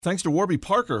Thanks to Warby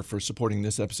Parker for supporting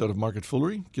this episode of Market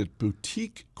Foolery. Get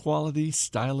boutique quality,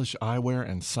 stylish eyewear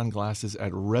and sunglasses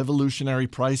at revolutionary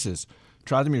prices.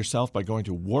 Try them yourself by going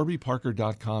to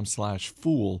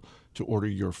warbyparker.com/fool to order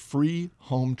your free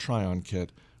home try-on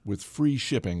kit with free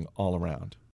shipping all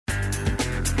around.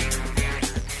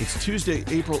 It's Tuesday,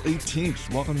 April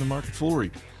 18th. Welcome to Market Foolery.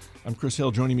 I'm Chris Hill.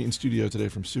 Joining me in studio today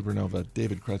from Supernova,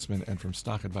 David Kretzmann, and from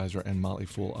Stock Advisor and Motley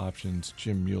Fool Options,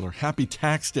 Jim Mueller. Happy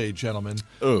tax day, gentlemen.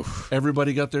 Oof.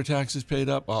 Everybody got their taxes paid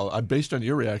up? Well, based on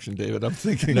your reaction, David, I'm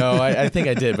thinking. No, I think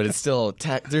I did, but it's still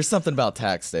there's something about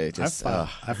tax day. Just I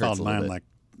filed mine like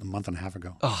a month and a half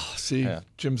ago. Oh, see, yeah.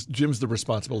 Jim's the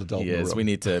responsible adult. He is. We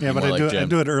need to. Yeah, but I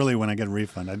do it early when I get a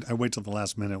refund. I wait till the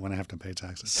last minute when I have to pay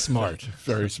taxes. Smart,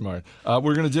 very smart.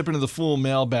 We're going to dip into the full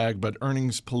mailbag, but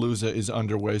earnings palooza is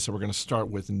underway, so we're going to start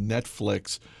with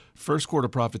Netflix. First quarter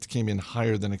profits came in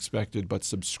higher than expected, but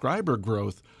subscriber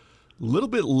growth a little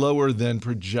bit lower than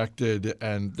projected,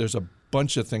 and there's a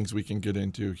bunch of things we can get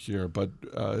into here.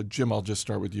 But Jim, I'll just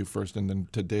start with you first, and then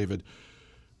to David.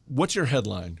 What's your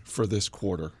headline for this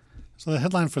quarter? So the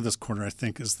headline for this quarter, I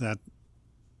think, is that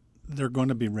they're going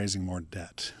to be raising more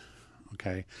debt.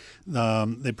 Okay,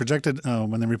 they projected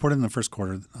when they reported in the first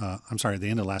quarter. The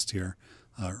end of last year,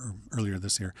 or earlier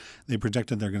this year, they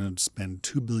projected they're going to spend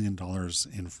 $2 billion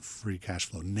in free cash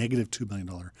flow, negative $2 billion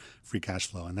free cash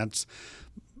flow, and that's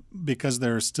because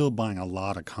they're still buying a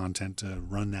lot of content to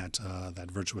run that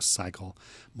virtuous cycle.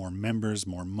 More members,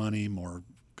 more money, more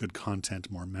good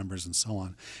content, more members, and so on.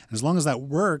 And as long as that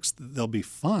works, they'll be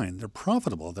fine. They're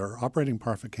profitable. Their operating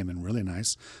profit came in really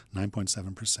nice,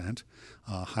 9.7%,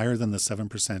 higher than the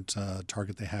 7%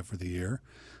 target they have for the year.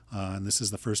 And this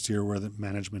is the first year where the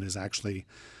management is actually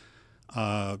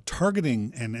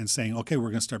targeting and saying, okay, we're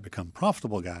going to start become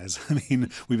profitable, guys. I mean,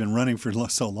 we've been running for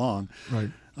so long. Right.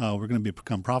 We're going to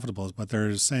become profitable, but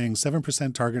they're saying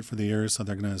 7% target for the year, so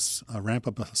they're going to ramp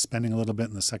up spending a little bit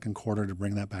in the second quarter to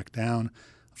bring that back down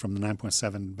from the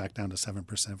 9.7 back down to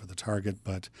 7% for the target.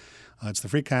 But it's the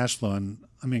free cash flow. And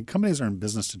I mean, companies are in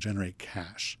business to generate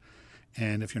cash.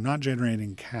 And if you're not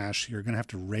generating cash, you're going to have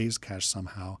to raise cash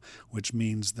somehow, which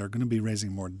means they're going to be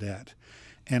raising more debt.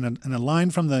 And a line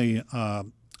from the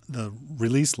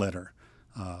release letter,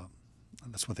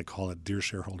 that's what they call it, dear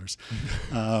shareholders.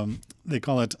 They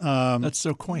call it... that's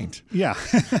so quaint. Yeah.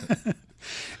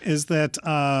 is that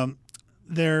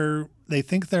they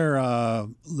think their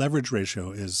leverage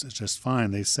ratio is just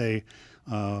fine. They say...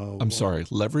 I'm sorry,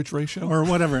 leverage ratio? Or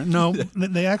whatever. No,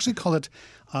 they actually call it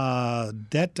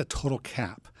debt to total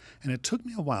cap. And it took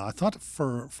me a while. I thought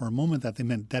for a moment that they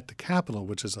meant debt to capital,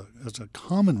 which is a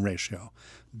common ratio,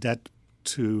 debt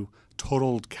to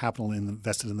total capital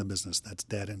invested in the business. That's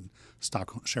debt and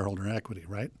stock shareholder equity,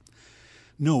 right?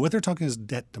 No, what they're talking is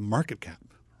debt to market cap.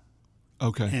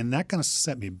 Okay. And that kind of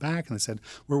set me back. And they said,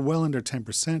 we're well under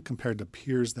 10% compared to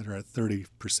peers that are at 30%,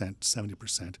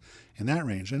 70% in that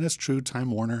range. And it's true. Time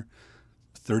Warner,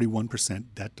 31%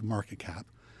 debt to market cap.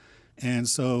 And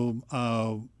so,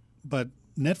 but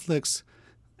Netflix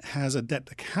has a debt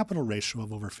to capital ratio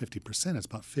of over 50%. It's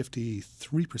about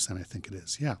 53%, I think it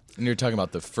is. Yeah. And you're talking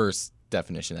about the first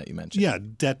definition that you mentioned. Yeah,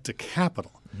 debt to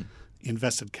capital,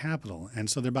 invested capital. And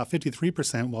so they're about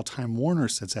 53%, while Time Warner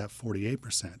sits at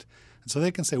 48%. And so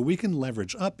they can say we can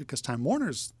leverage up because Time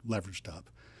Warner's leveraged up.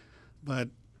 But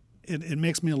it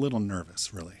makes me a little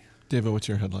nervous, really. David, what's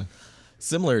your headline?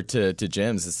 Similar to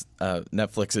Jim's,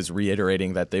 Netflix is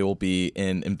reiterating that they will be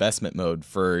in investment mode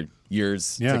for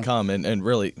years to come. And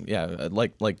really,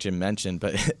 like Jim mentioned,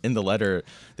 but in the letter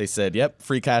they said, yep,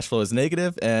 free cash flow is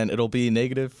negative and it'll be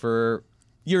negative for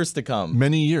years to come.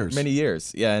 Many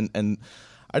years. Yeah, and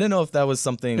I don't know if that was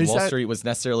something Wall Street was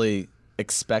necessarily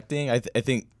expecting. I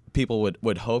think people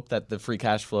would hope that the free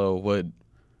cash flow would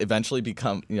eventually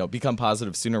become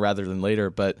positive sooner rather than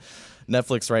later. But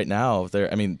Netflix right now,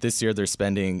 this year they're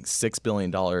spending $6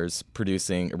 billion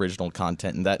producing original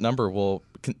content, and that number will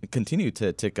continue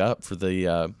to tick up for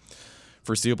the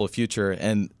foreseeable future.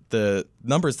 And the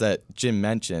numbers that Jim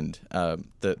mentioned,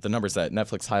 the numbers that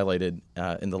Netflix highlighted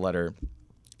in the letter.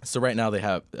 So right now they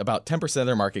have about 10% of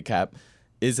their market cap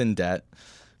is in debt,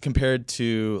 compared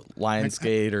to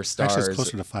Lionsgate or Starz. Actually, it's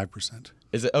closer to 5%.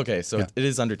 Is it? Okay, so Yeah. it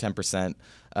is under 10%.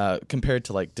 Compared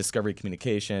to like Discovery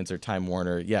Communications or Time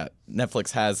Warner, yeah,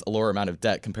 Netflix has a lower amount of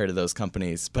debt compared to those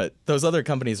companies. But those other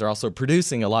companies are also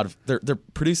producing they're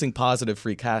producing positive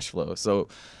free cash flow. So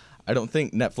I don't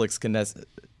think Netflix can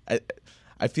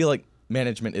I feel like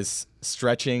management is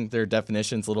stretching their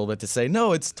definitions a little bit to say,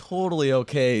 no, it's totally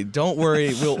okay. Don't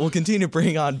worry. We'll continue to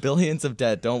bring on billions of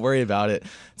debt. Don't worry about it.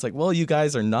 It's like, well, you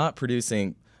guys are not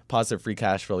producing positive free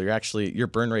cash flow. Your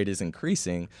burn rate is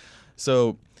increasing.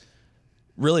 So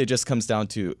really it just comes down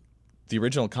to the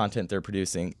original content they're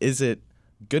producing. Is it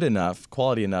good enough,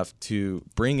 quality enough to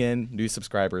bring in new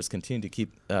subscribers, continue to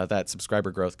keep that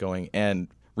subscriber growth going, and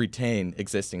retain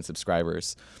existing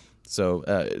subscribers? So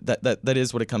that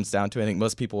is what it comes down to. I think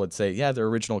most people would say, yeah, their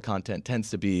original content tends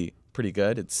to be pretty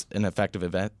good. It's an effective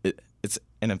it's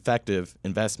an effective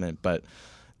investment, but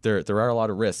there are a lot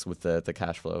of risks with the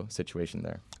cash flow situation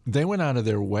there. They went out of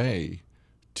their way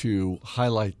to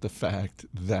highlight the fact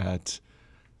that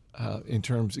in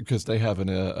terms, because they have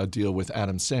a deal with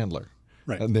Adam Sandler.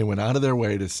 Right. And they went out of their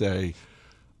way to say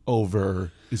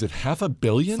over, is it 500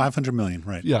 million? 500 million,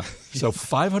 right. Yeah. So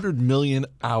 500 million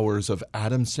hours of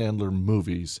Adam Sandler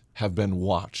movies have been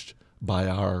watched by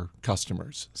our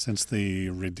customers. Since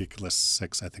the Ridiculous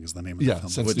Six, I think is the name of the film.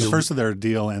 Since Which the first of their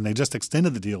deal, and they just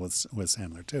extended the deal with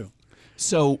Sandler, too.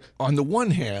 So on the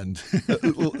one hand,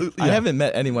 I haven't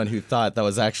met anyone who thought that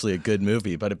was actually a good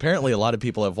movie, but apparently a lot of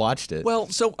people have watched it. well,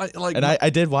 so I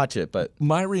did watch it, but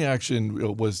my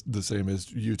reaction was the same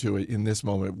as you two in this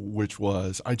moment, which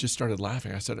was I just started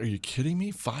laughing. I said, "Are you kidding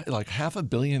me?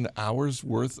 500 million hours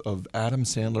worth of Adam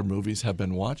Sandler movies have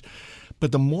been watched."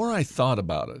 But the more I thought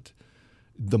about it,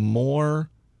 the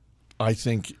more I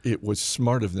think it was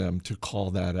smart of them to call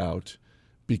that out,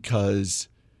 because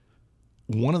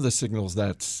one of the signals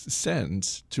that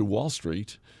sends to Wall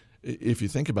Street, if you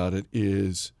think about it,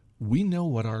 is we know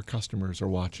what our customers are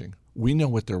watching. We know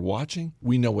what they're watching.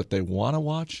 We know what they want to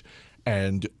watch.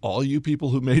 And all you people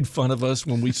who made fun of us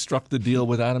when we struck the deal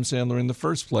with Adam Sandler in the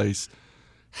first place,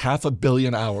 500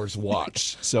 million hours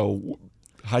watched. So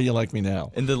how you like me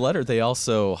now? in the letter, they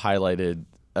also highlighted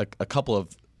a couple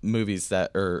of movies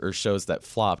that or shows that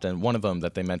flopped, and one of them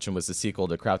that they mentioned was the sequel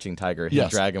to Crouching Tiger, Hidden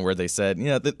Dragon, where they said,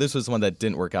 this was one that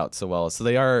didn't work out so well. So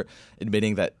they are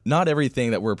admitting that not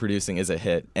everything that we're producing is a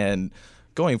hit. And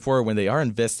going forward, when they are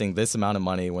investing this amount of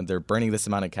money, when they're burning this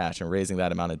amount of cash and raising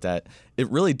that amount of debt, it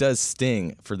really does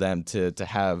sting for them to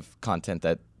have content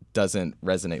that doesn't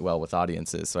resonate well with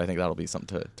audiences. So I think that'll be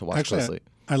something to watch closely.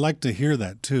 I like to hear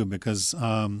that too, because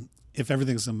if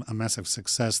everything's a massive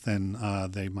success, then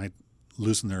they might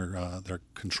loosen their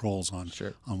controls on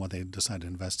what they decide to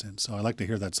invest in. So I like to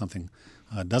hear that something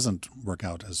doesn't work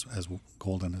out as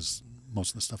golden as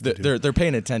most of the stuff they do. They're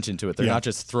paying attention to it. They're not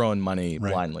just throwing money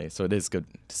blindly. So it is good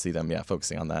to see them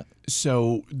focusing on that.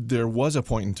 So there was a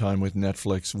point in time with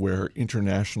Netflix where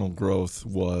international growth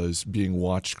was being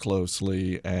watched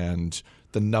closely, and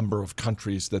the number of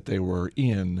countries that they were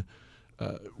in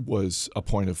was a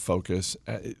point of focus.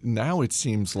 Now it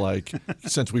seems like,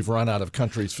 since we've run out of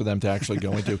countries for them to actually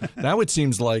go into, now it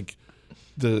seems like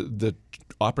the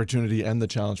opportunity and the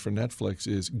challenge for Netflix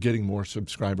is getting more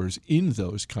subscribers in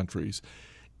those countries.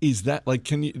 Is that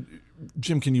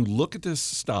Jim, can you look at this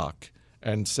stock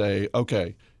and say,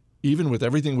 okay, even with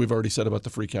everything we've already said about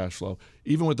the free cash flow,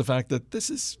 even with the fact that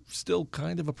this is still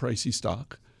kind of a pricey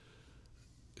stock,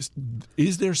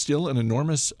 is there still an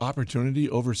enormous opportunity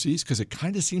overseas? Because it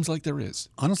kind of seems like there is.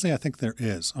 Honestly, I think there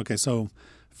is. Okay, so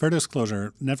fair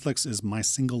disclosure, Netflix is my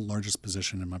single largest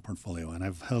position in my portfolio, and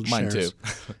I've held shares. Mine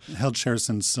too. Held shares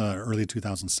since early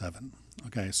 2007.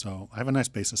 Okay, so I have a nice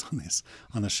basis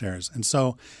on the shares, and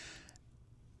so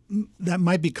that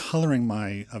might be coloring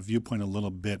my viewpoint a little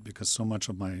bit, because so much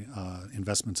of my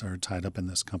investments are tied up in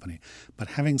this company.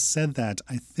 But having said that,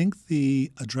 I think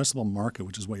the addressable market,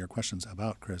 which is what your question's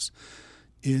about, Chris,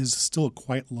 is still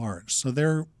quite large. So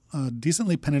they're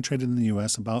decently penetrated in the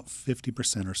U.S., about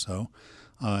 50% or so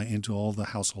into all the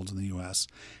households in the U.S.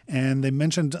 And they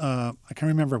mentioned, I can't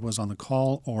remember if it was on the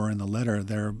call or in the letter,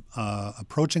 they're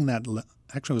approaching that.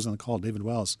 Actually, it was on the call. David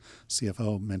Wells,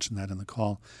 CFO, mentioned that in the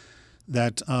call,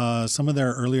 that some of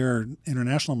their earlier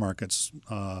international markets,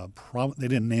 they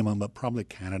didn't name them, but probably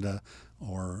Canada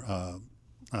or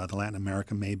the Latin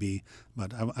America maybe,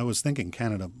 but I was thinking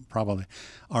Canada probably,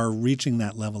 are reaching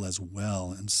that level as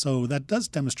well. And so that does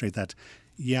demonstrate that,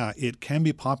 it can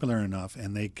be popular enough,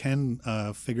 and they can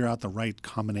figure out the right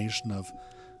combination of,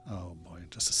 oh boy,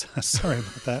 just sorry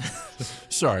about that.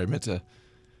 Sorry, I meant to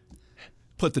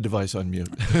put the device on mute.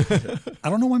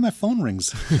 I don't know why my phone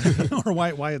rings or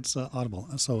why it's audible,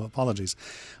 so apologies.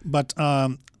 But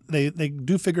they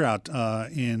do figure out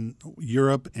in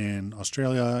Europe, in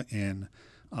Australia, in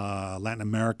Latin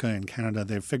America, and Canada,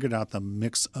 they've figured out the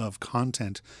mix of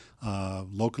content,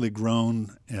 locally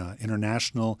grown,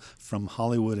 international, from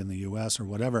Hollywood in the U.S. or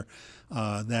whatever,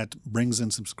 that brings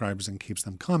in subscribers and keeps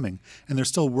them coming. And they're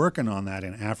still working on that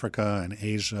in Africa and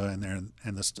Asia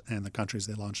and the countries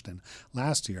they launched in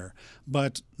last year.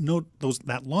 But note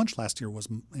that launch last year was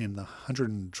in the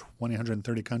 120,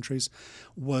 130 countries,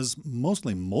 was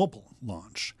mostly mobile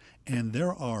launch. And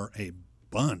there are a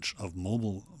bunch of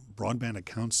mobile broadband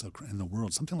accounts in the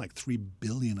world, something like 3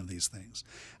 billion of these things.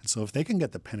 And so if they can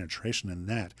get the penetration in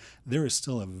that, there is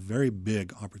still a very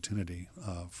big opportunity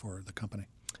for the company.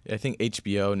 I think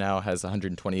HBO now has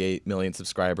 128 million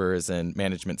subscribers, and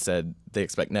management said they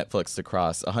expect Netflix to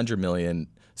cross 100 million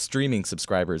streaming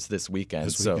subscribers this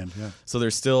weekend. So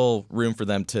there's still room for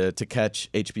them to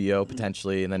catch HBO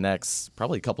potentially in the next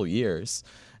probably couple years.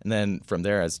 And then from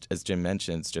there, as Jim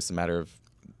mentioned, it's just a matter of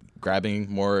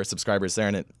grabbing more subscribers there.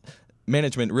 And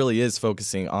management really is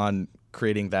focusing on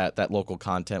creating that local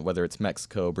content, whether it's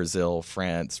Mexico, Brazil,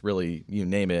 France, really you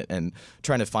name it, and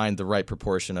trying to find the right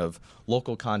proportion of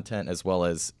local content as well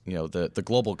as the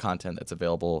global content that's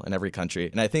available in every country.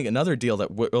 And I think another deal that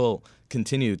will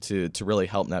continue to really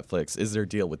help Netflix is their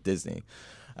deal with Disney.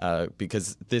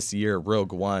 Because this year,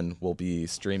 Rogue One will be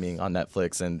streaming on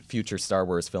Netflix, and future Star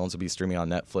Wars films will be streaming on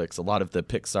Netflix. A lot of the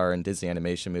Pixar and Disney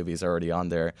animation movies are already on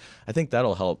there. I think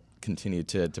that'll help continue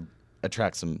to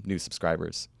attract some new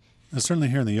subscribers. Certainly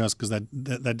here in the U.S., because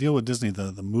that deal with Disney,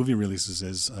 the movie releases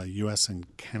is U.S. and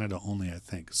Canada only, I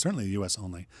think. Certainly U.S.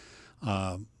 only.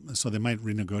 So they might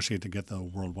renegotiate to get the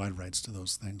worldwide rights to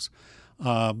those things.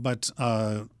 But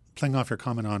playing off your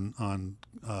comment on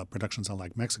productions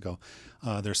like Mexico,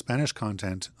 their Spanish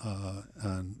content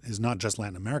is not just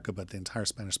Latin America, but the entire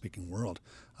Spanish-speaking world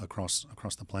across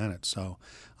the planet. So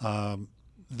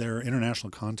their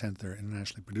international content, their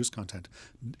internationally produced content,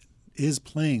 is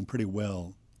playing pretty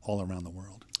well all around the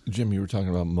world. Jim, you were talking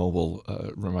about mobile.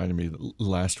 Reminded me that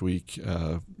last week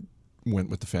went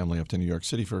with the family up to New York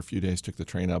City for a few days, took the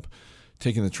train up,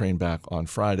 taking the train back on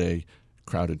Friday,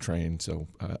 crowded train. So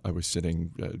I was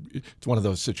sitting, it's one of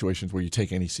those situations where you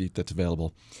take any seat that's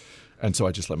available. And so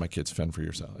I just let my kids fend for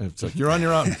yourself. It's like, you're on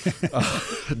your own.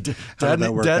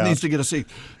 Dad needs to get a seat.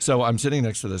 So I'm sitting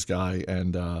next to this guy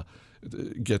and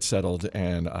get settled,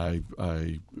 and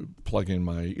I plug in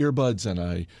my earbuds and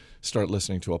I start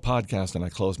listening to a podcast, and I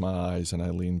close my eyes and I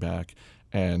lean back,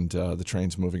 and the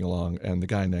train's moving along, and the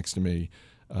guy next to me,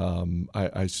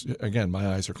 again, my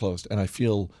eyes are closed, and I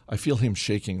feel him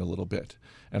shaking a little bit,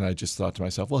 and I just thought to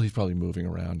myself, well, he's probably moving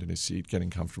around in his seat, getting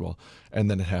comfortable,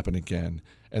 and then it happened again,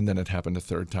 and then it happened a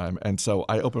third time, and so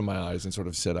I open my eyes and sort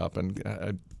of sit up,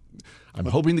 and I'm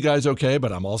hoping the guy's okay,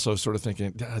 but I'm also sort of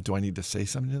thinking, do I need to say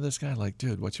something to this guy? Like,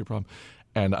 dude, what's your problem?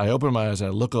 And I open my eyes and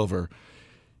I look over.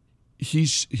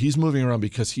 He's moving around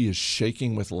because he is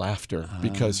shaking with laughter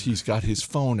because he's got his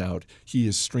phone out. He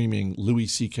is streaming Louis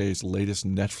C.K.'s latest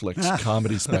Netflix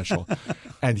comedy special,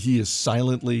 and he is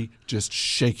silently just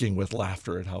shaking with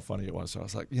laughter at how funny it was. So I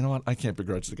was like, you know what? I can't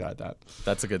begrudge the guy that.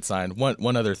 That's a good sign.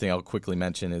 One other thing I'll quickly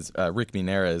mention is Rick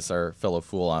Mineras, our fellow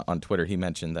fool on Twitter, he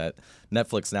mentioned that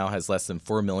Netflix now has less than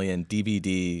 4 million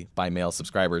DVD by mail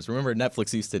subscribers. Remember,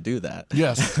 Netflix used to do that.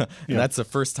 Yes. And that's the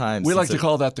first time. We like to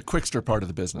call that the Quickster part of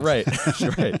the business. Right.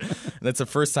 Right. And that's the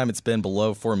first time it's been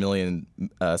below 4 million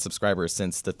subscribers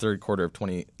since the third quarter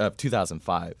of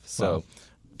 2005. So wow.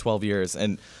 12 years.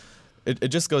 And it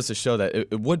just goes to show that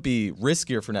it would be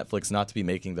riskier for Netflix not to be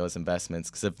making those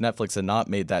investments, because if Netflix had not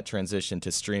made that transition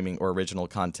to streaming or original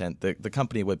content, the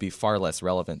company would be far less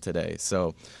relevant today.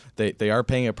 So they are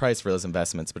paying a price for those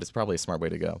investments, but it's probably a smart way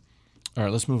to go. All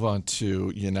right, let's move on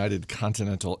to United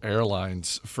Continental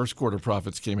Airlines. First quarter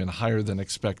profits came in higher than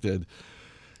expected.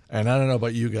 And I don't know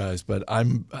about you guys, but I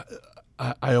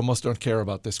almost don't care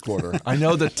about this quarter. I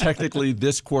know that technically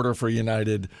this quarter for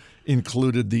United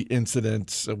included the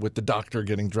incident with the doctor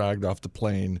getting dragged off the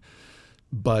plane,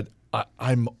 but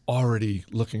I'm already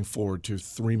looking forward to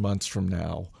 3 months from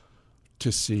now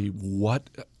to see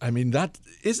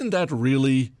isn't that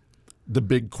really the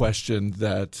big question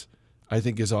that I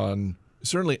think is on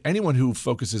certainly anyone who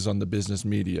focuses on the business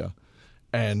media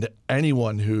and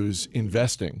anyone who's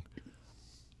investing.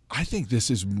 I think this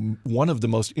is one of the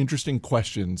most interesting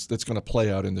questions that's going to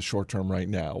play out in the short term right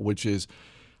now, which is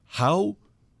how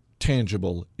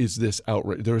tangible is this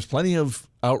outrage? There was plenty of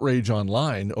outrage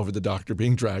online over the doctor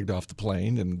being dragged off the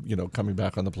plane and coming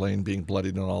back on the plane, being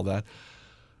bloodied and all that.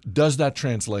 Does that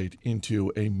translate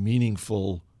into a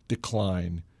meaningful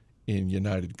decline in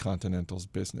United Continental's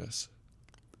business?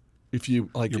 You're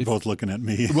both looking at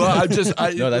me. Well,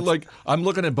 I'm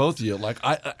looking at both of you.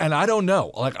 I don't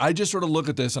know. I just sort of look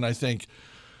at this and I think,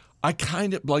 I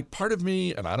kind of part of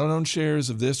me, and I don't own shares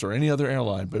of this or any other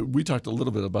airline, but we talked a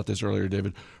little bit about this earlier,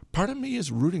 David. Part of me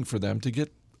is rooting for them to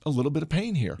get a little bit of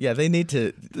pain here. Yeah, they need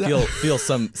to feel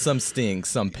some sting,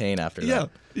 some pain after that.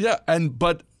 Yeah,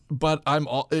 but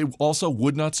it also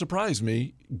would not surprise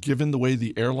me, given the way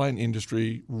the airline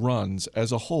industry runs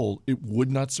as a whole. It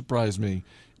would not surprise me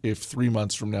if 3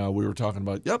 months from now we were talking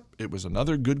about, yep, it was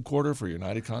another good quarter for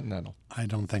United Continental. I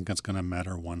don't think it's going to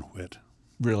matter one whit.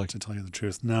 Really? To tell you the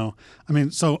truth. No. I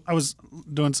mean, so I was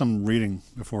doing some reading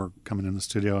before coming in the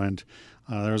studio, and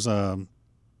there was an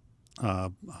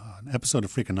episode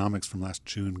of Freakonomics from last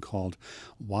June called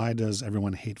 "Why Does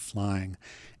Everyone Hate Flying?"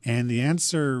 And the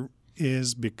answer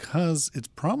is it's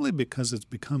probably because it's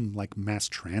become like mass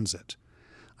transit.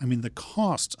 I mean, the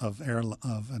cost of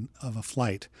a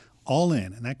flight, all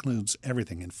in, and that includes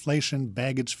everything: inflation,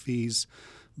 baggage fees,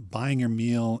 buying your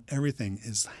meal, everything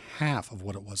is half of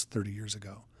what it was 30 years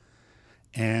ago.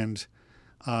 And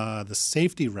the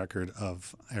safety record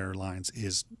of airlines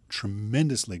is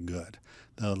tremendously good.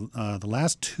 The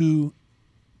last 2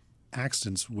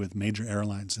 accidents with major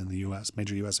airlines in the U.S.,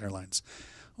 major U.S. airlines,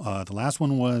 the last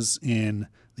one was in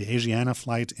the Asiana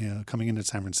flight coming into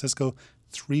San Francisco.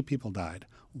 3 people died.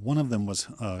 One of them was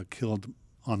killed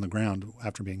on the ground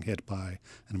after being hit by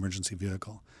an emergency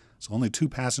vehicle. So only 2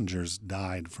 passengers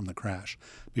died from the crash.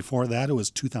 Before that, it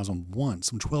was 2001,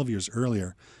 some 12 years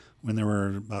earlier, when there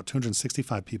were about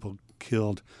 265 people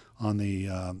killed on the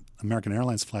American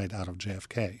Airlines flight out of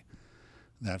JFK.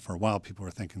 That for a while people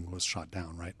were thinking was shot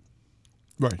down, right?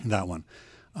 Right. That one.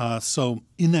 So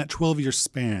in that 12-year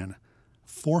span,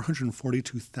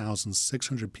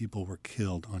 442,600 people were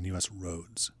killed on U.S.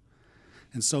 roads.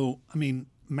 And so, I mean,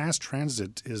 mass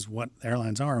transit is what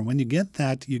airlines are. And when you get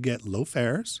that, you get low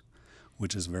fares,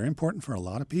 which is very important for a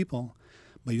lot of people,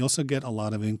 but you also get a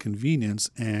lot of inconvenience,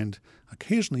 and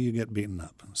occasionally you get beaten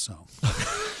up. So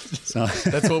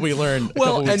that's what we learned a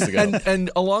couple weeks ago. And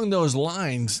along those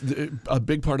lines, a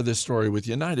big part of this story with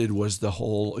United was the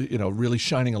whole, really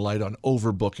shining a light on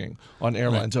overbooking, on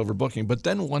airlines overbooking. But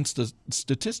then once the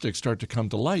statistics start to come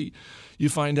to light, you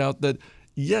find out that,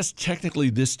 yes, technically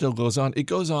this still goes on. It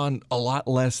goes on a lot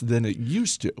less than it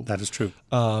used to. That is true.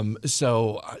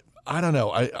 So I don't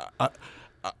know.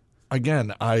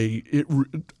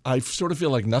 I sort of feel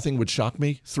like nothing would shock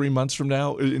me 3 months from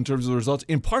now in terms of the results,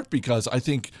 in part because I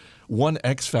think one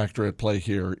X factor at play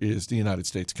here is the United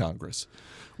States Congress,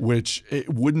 which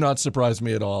it would not surprise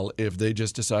me at all if they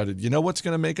just decided, what's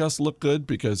going to make us look good?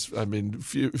 Because, I mean,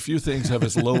 few things have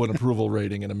as low an approval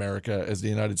rating in America as the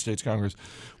United States Congress.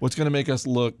 What's going to make us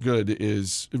look good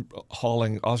is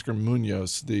hauling Oscar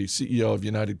Munoz, the CEO of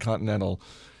United Continental,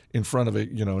 in front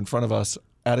of us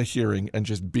at a hearing and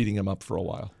just beating him up for a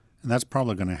while. And that's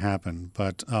probably going to happen.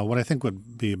 But what I think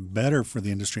would be better for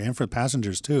the industry and for the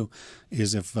passengers too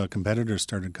is if competitors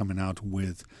started coming out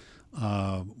with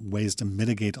ways to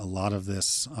mitigate a lot of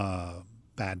this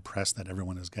bad press that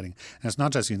everyone is getting. And it's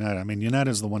not just United. I mean, United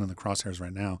is the one in the crosshairs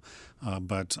right now,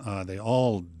 but they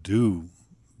all do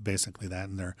basically that,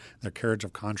 and their carriage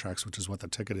of contracts, which is what the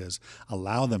ticket is,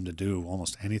 allow them to do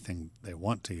almost anything they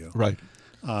want to you. Right.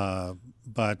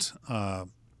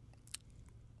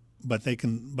 But they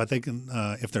can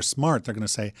if they're smart, they're going to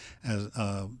say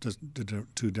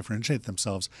to differentiate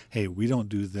themselves, hey, we don't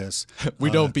do this. We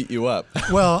don't beat you up.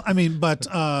 Well, I mean,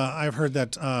 but I've heard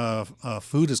that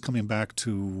food is coming back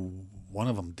to one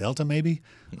of them, Delta maybe,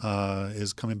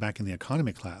 is coming back in the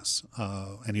economy class,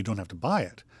 and you don't have to buy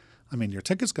it. I mean, your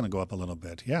ticket's going to go up a little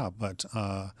bit, yeah, but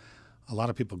a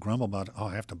lot of people grumble about,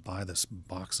 I have to buy this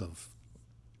box of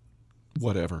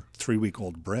whatever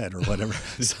 3-week-old bread or whatever.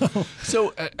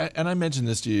 So, and I mentioned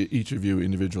this to each of you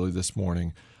individually this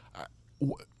morning.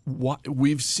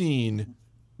 We've seen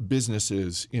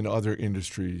businesses in other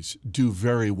industries do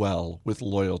very well with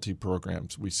loyalty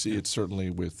programs. We see it certainly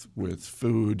with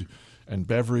food and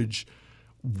beverage.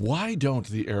 Why don't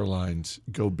the airlines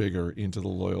go bigger into the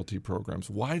loyalty programs?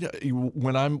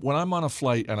 When I'm on a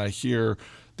flight and I hear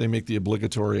they make the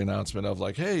obligatory announcement of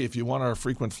like, hey, if you want our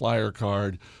frequent flyer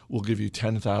card, we'll give you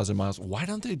 10,000 miles. Why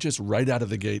don't they just right out of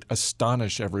the gate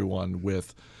astonish everyone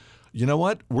with, you know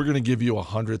what, we're going to give you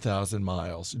 100,000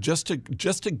 miles just to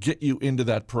get you into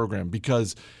that program?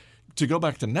 Because to go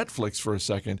back to Netflix for a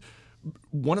second,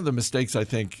 one of the mistakes I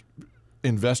think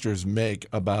investors make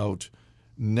about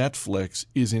Netflix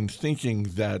is in thinking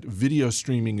that video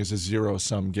streaming is a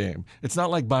zero-sum game. It's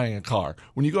not like buying a car.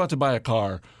 When you go out to buy a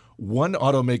car, one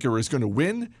automaker is going to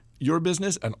win your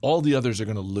business and all the others are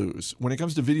going to lose. When it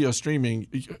comes to video streaming,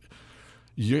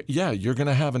 you're going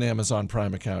to have an Amazon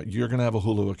Prime account. You're going to have a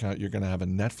Hulu account. You're going to have a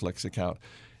Netflix account.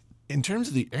 In terms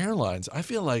of the airlines, I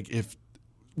feel like if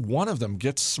one of them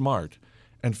gets smart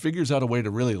and figures out a way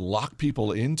to really lock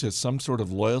people into some sort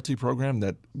of loyalty program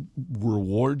that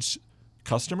rewards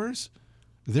customers,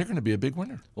 they're going to be a big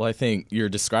winner. Well, I think you're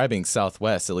describing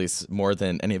Southwest, at least more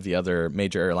than any of the other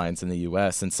major airlines in the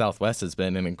U.S., and Southwest has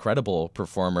been an incredible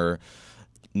performer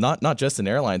not just in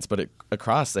airlines, but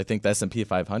across, I think the S&P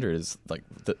 500 is like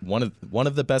one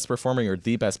of the best performing or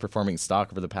the best performing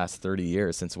stock over the past 30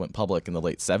 years since it went public in the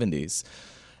late 70s.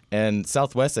 And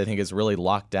Southwest, I think, has really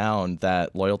locked down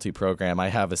that loyalty program. I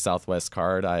have a Southwest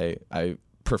card. I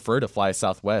prefer to fly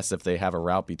Southwest if they have a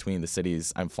route between the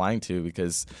cities I'm flying to,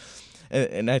 because,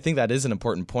 and I think that is an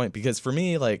important point, because for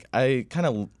me, like, I kind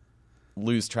of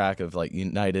lose track of like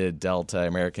United, Delta,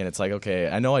 American. It's like, okay,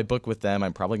 I know I book with them.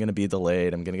 I'm probably going to be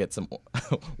delayed. I'm going to get some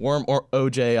warm or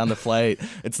OJ on the flight.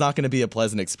 It's not going to be a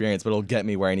pleasant experience, but it'll get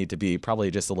me where I need to be,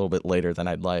 probably just a little bit later than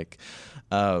I'd like.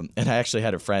 And I actually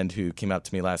had a friend who came up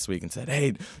to me last week and said,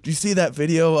 "Hey, do you see that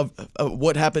video of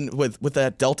what happened with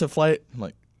that Delta flight?" I'm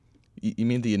like, "You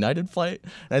mean the United flight?"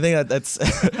 And I think that's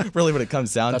really what it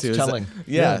comes down to. That's telling.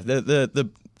 Yeah. The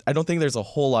I don't think there's a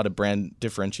whole lot of brand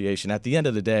differentiation at the end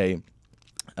of the day.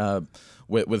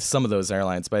 With some of those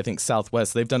airlines, but I think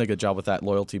Southwest, they've done a good job with that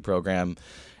loyalty program.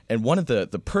 And one of the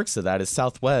perks of that is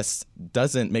Southwest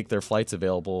doesn't make their flights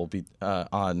available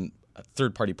on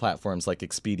third-party platforms like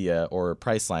Expedia or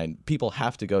Priceline. People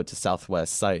have to go to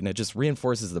Southwest's site, and it just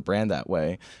reinforces the brand that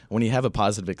way. When you have a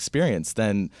positive experience,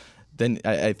 then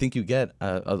I think you get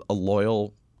a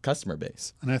loyal customer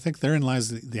base. And I think therein lies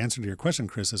the answer to your question,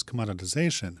 Chris, is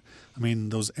commoditization. I mean,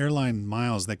 those airline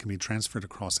miles that can be transferred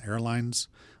across airlines,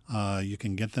 you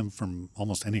can get them from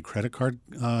almost any credit card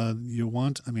you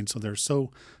want. I mean, so they're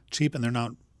so cheap, and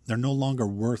they're no longer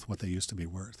worth what they used to be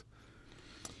worth.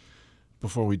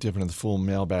 Before we dip into the full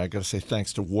mailbag, I got to say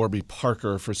thanks to Warby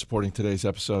Parker for supporting today's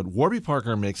episode. Warby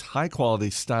Parker makes high-quality,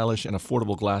 stylish, and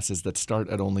affordable glasses that start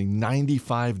at only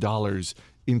 $95,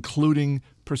 including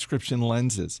prescription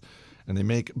lenses. And they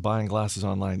make buying glasses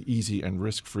online easy and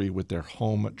risk-free with their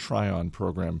home try-on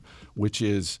program, which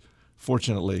is,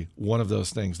 fortunately, one of those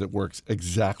things that works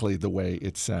exactly the way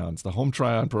it sounds. The home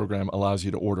try-on program allows you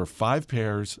to order 5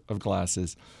 pairs of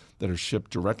glasses that are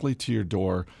shipped directly to your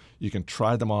door. You can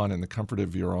try them on in the comfort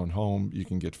of your own home. You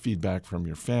can get feedback from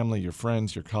your family, your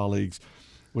friends, your colleagues.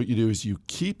 What you do is you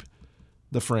keep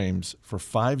the frames for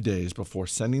 5 days before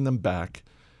sending them back,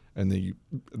 and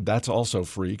that's also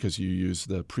free because you use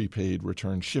the prepaid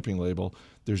return shipping label.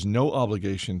 There's no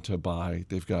obligation to buy.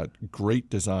 They've got great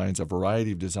designs, a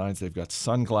variety of designs. They've got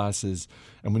sunglasses.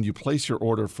 And when you place your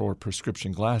order for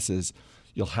prescription glasses,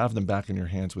 you'll have them back in your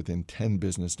hands within 10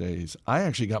 business days. I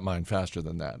actually got mine faster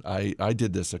than that. I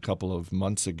did this a couple of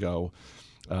months ago,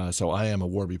 so I am a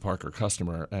Warby Parker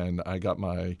customer, and I got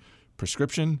my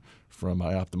prescription from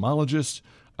my ophthalmologist.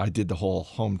 I did the whole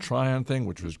home try-on thing,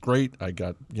 which was great. I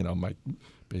got,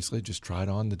 basically just tried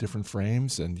on the different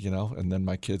frames, and then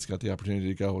my kids got the opportunity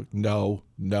to go, no,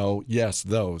 yes,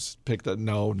 those. Pick the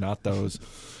no, not those.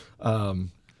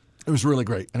 It was really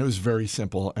great, and it was very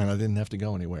simple, and I didn't have to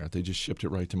go anywhere. They just shipped it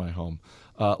right to my home.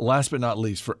 Last but not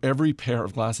least, for every pair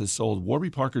of glasses sold,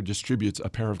 Warby Parker distributes a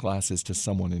pair of glasses to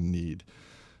someone in need.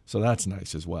 So that's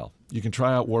nice as well. You can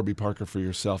try out Warby Parker for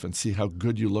yourself and see how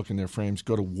good you look in their frames.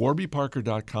 Go to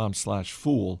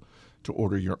warbyparker.com/fool to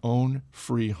order your own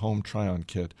free home try-on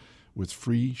kit with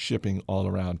free shipping all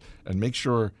around. And make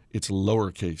sure it's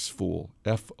lowercase fool,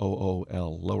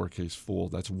 F-O-O-L, lowercase fool.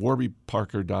 That's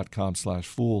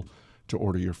warbyparker.com/fool to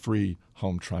order your free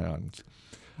home try-ons.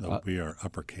 We are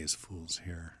uppercase fools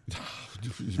here.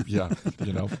 Yeah,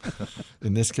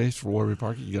 in this case, for Warby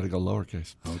Parker, you got to go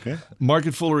lowercase. Okay.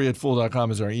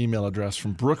 Marketfoolery@fool.com is our email address.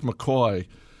 From Brooke McCoy.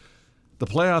 The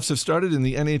playoffs have started in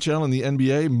the NHL and the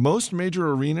NBA. Most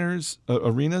major arenas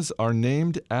are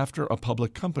named after a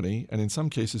public company, and in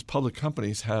some cases, public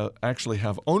companies actually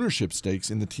have ownership stakes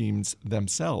in the teams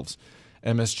themselves.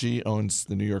 MSG owns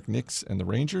the New York Knicks and the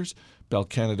Rangers. Bell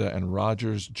Canada and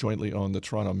Rogers jointly own the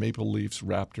Toronto Maple Leafs,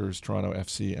 Raptors, Toronto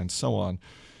FC, and so on.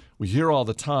 We hear all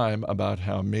the time about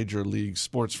how major league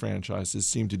sports franchises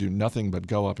seem to do nothing but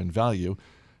go up in value.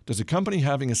 Does a company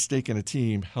having a stake in a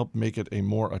team help make it a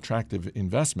more attractive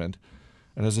investment?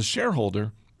 And as a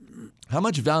shareholder, how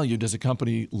much value does a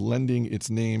company lending its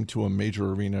name to a major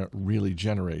arena really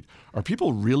generate? Are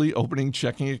people really opening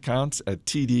checking accounts at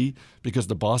TD because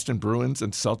the Boston Bruins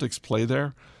and Celtics play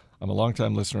there? I'm a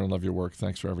longtime listener and love your work.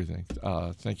 Thanks for everything.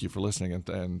 Thank you for listening,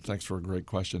 and thanks for a great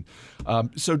question.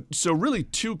 So really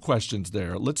 2 questions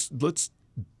there. Let's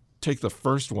take the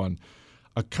first one.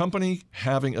 A company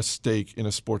having a stake in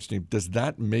a sports team, does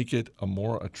that make it a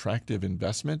more attractive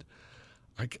investment?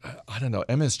 I don't know.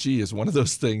 MSG is one of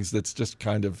those things that's just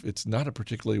it's not a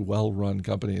particularly well-run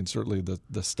company, and certainly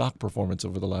the stock performance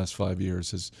over the last 5 years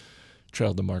has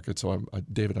trailed the market. So,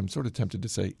 David, I'm sort of tempted to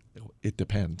say it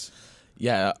depends.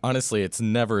 Yeah, honestly, it's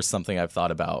never something I've thought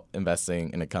about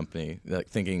investing in a company, like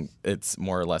thinking it's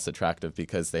more or less attractive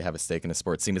because they have a stake in a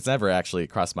sports team. It's never actually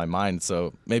crossed my mind.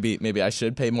 So maybe I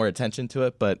should pay more attention to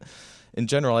it. But in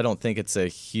general, I don't think it's a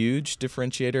huge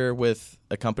differentiator with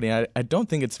a company. I don't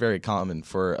think it's very common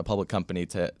for a public company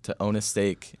to own a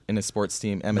stake in a sports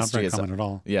team. MSG Not very common at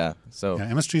all. Yeah. So yeah,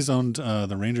 MSG's owned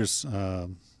the Rangers.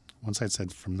 One side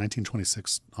said from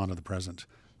 1926 on to the present.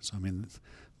 So I mean,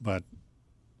 but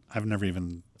I've never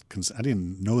even I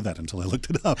didn't know that until I looked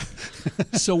it up.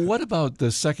 So what about the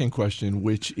second question,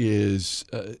 which is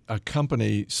a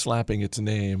company slapping its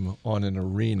name on an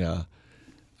arena?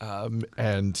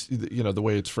 And the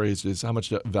way it's phrased is, how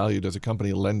much value does a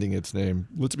company lending its name?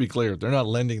 Let's be clear, they're not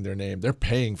lending their name; they're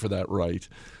paying for that right.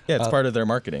 Yeah, it's part of their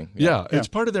marketing. Yeah, it's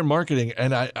part of their marketing.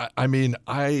 And I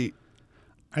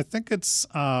think it's.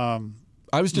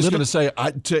 I was just going to say,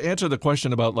 to answer the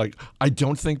question about, like, I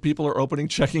don't think people are opening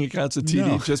checking accounts at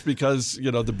TD just because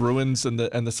the Bruins and the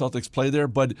Celtics play there,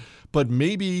 but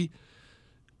maybe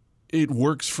it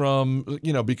works from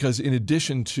because in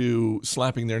addition to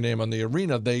slapping their name on the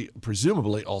arena, they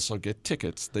presumably also get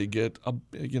tickets. They get a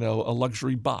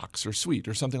luxury box or suite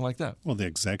or something like that. Well, the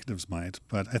executives might,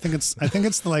 but I think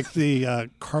it's like the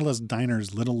Carla's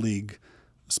Diners Little League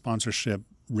sponsorship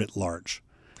writ large.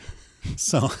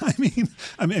 So I mean,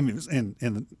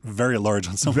 and very large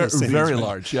on some of the cities, very right?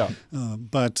 large, yeah.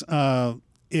 But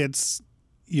it's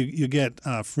you get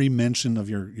free mention of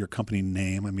your company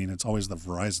name. I mean, it's always the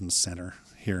Verizon Center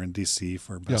here in DC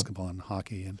for basketball and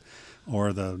hockey,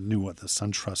 or the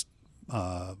SunTrust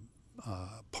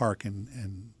Park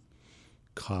in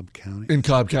Cobb County. In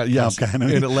Cobb County, yes, Cobb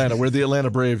County. In Atlanta, where the Atlanta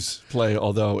Braves play.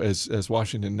 Although, as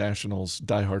Washington Nationals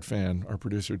diehard fan, our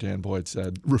producer Dan Boyd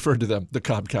referred to them the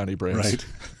Cobb County Braves. Right.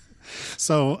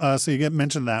 So you get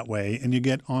mentioned that way, and you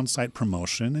get on-site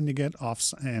promotion, and you get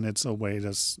off, and it's a way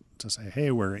to say, hey,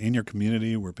 we're in your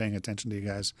community, we're paying attention to you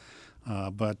guys.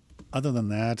 But other than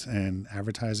that, and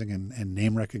advertising and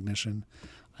name recognition,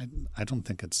 I don't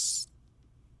think it's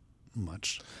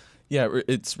much. Yeah,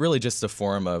 it's really just a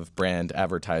form of brand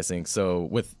advertising. So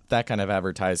with that kind of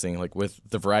advertising, like with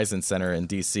the Verizon Center in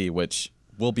D.C., which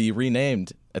will be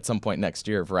renamed at some point next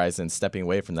year, Verizon stepping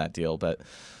away from that deal. But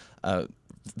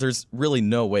there's really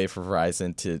no way for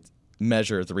Verizon to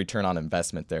measure the return on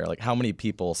investment there. Like, how many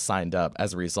people signed up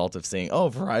as a result of seeing,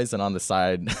 Verizon on the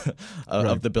side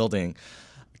of the building,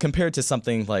 compared to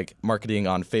something like marketing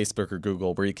on Facebook or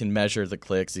Google, where you can measure the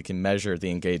clicks, you can measure the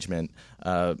engagement.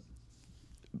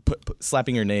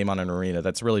 Slapping your name on an arena,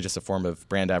 that's really just a form of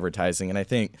brand advertising. And I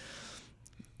think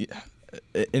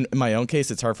in my own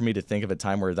case, it's hard for me to think of a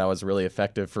time where that was really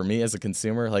effective for me as a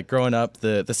consumer. Like growing up,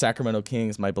 the Sacramento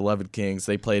Kings, my beloved Kings,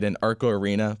 they played in Arco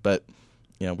Arena, but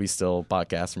we still bought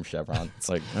gas from Chevron. It's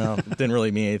like, it didn't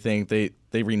really mean anything.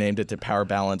 They renamed it to Power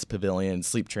Balance Pavilion,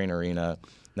 Sleep Train Arena.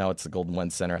 Now it's the Golden One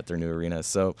Center at their new arena.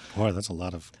 So, boy, that's a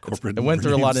lot of corporate. It went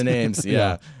through a lot of names.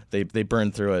 Yeah. They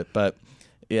burned through it, but.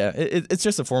 Yeah, it's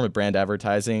just a form of brand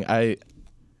advertising. I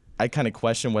kind of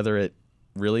question whether it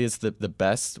really is the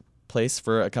best place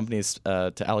for a company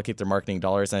to allocate their marketing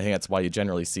dollars. And I think that's why you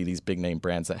generally see these big name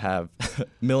brands that have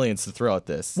millions to throw at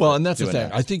this. Well, and that's the thing.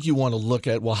 I think you want to look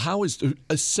at, how is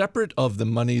separate of the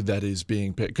money that is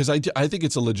being paid? Because I think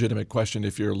it's a legitimate question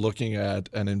if you're looking at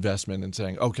an investment and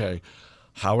saying, okay,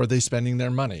 how are they spending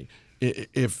their money?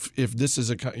 If this is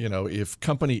if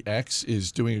company X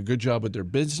is doing a good job with their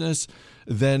business,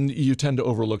 then you tend to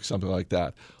overlook something like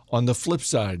that. On the flip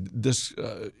side, this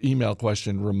email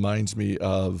question reminds me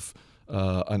of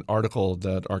an article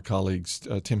that our colleagues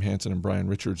Tim Hansen and Brian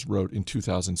Richards wrote in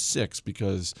 2006,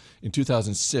 because in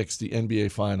 2006 the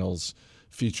NBA Finals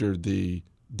featured the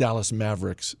Dallas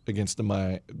Mavericks against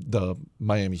the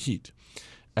Miami Heat,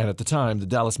 and at the time the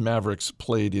Dallas Mavericks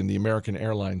played in the American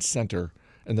Airlines Center,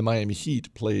 and the Miami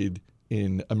Heat played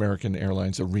in American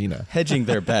Airlines Arena. Hedging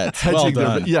their bets. Well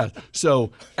done. Yeah.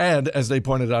 So, and as they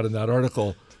pointed out in that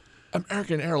article,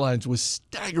 American Airlines was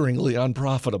staggeringly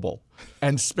unprofitable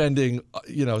and spending,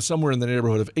 somewhere in the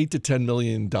neighborhood of $8 to $10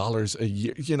 million a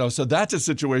year. So that's a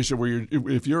situation where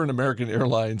if you're an American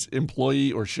Airlines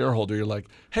employee or shareholder, you're like,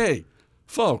 hey,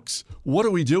 folks, what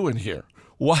are we doing here?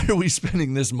 Why are we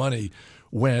spending this money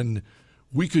when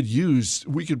we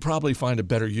could probably find a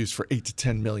better use for $8 to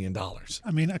 $10 million.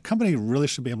 I mean, a company really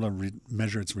should be able to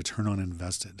measure its return on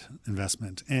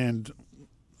investment. And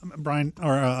Brian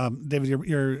or David,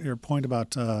 your point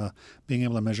about being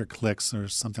able to measure clicks or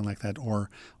something like that, or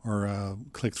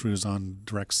click-throughs on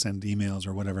direct send emails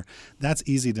or whatever, that's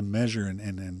easy to measure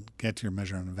and get your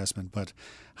measure on investment. But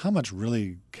how much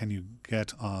really can you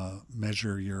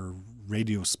measure your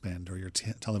radio spend or your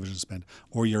television spend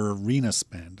or your arena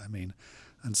spend? I mean,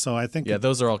 and so I think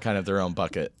those are all kind of their own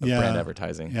bucket of brand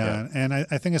advertising. Yeah, and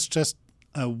I think it's just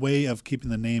a way of keeping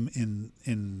the name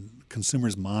in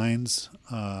consumers' minds.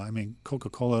 I mean,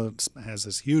 Coca-Cola has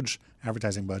this huge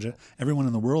advertising budget. Everyone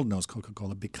in the world knows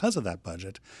Coca-Cola because of that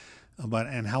budget.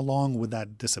 And how long would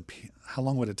that disappear? How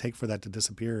long would it take for that to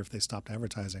disappear if they stopped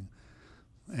advertising?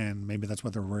 And maybe that's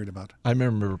what they're worried about. I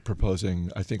remember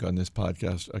proposing, I think on this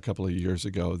podcast a couple of years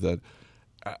ago, that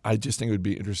I just think it would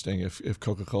be interesting if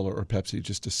Coca-Cola or Pepsi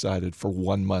just decided for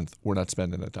 1 month we're not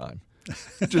spending a dime.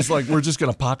 Just like we're just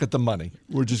going to pocket the money.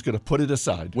 We're just going to put it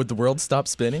aside. Would the world stop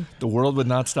spinning? The world would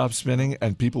not stop spinning,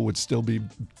 and people would still be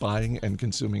buying and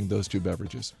consuming those two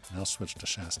beverages. I'll switch to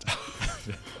Shasta.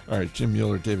 All right, Jim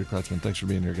Mueller, David Kratzman, thanks for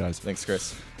being here, guys. Thanks,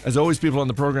 Chris. As always, people on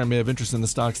the program may have interest in the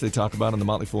stocks they talk about, and the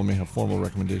Motley Fool may have formal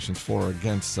recommendations for or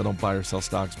against, so don't buy or sell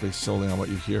stocks based solely on what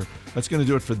you hear. That's going to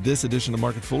do it for this edition of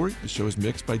Market Foolery. The show is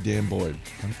mixed by Dan Boyd.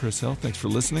 I'm Chris Hill. Thanks for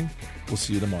listening. We'll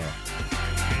see you tomorrow.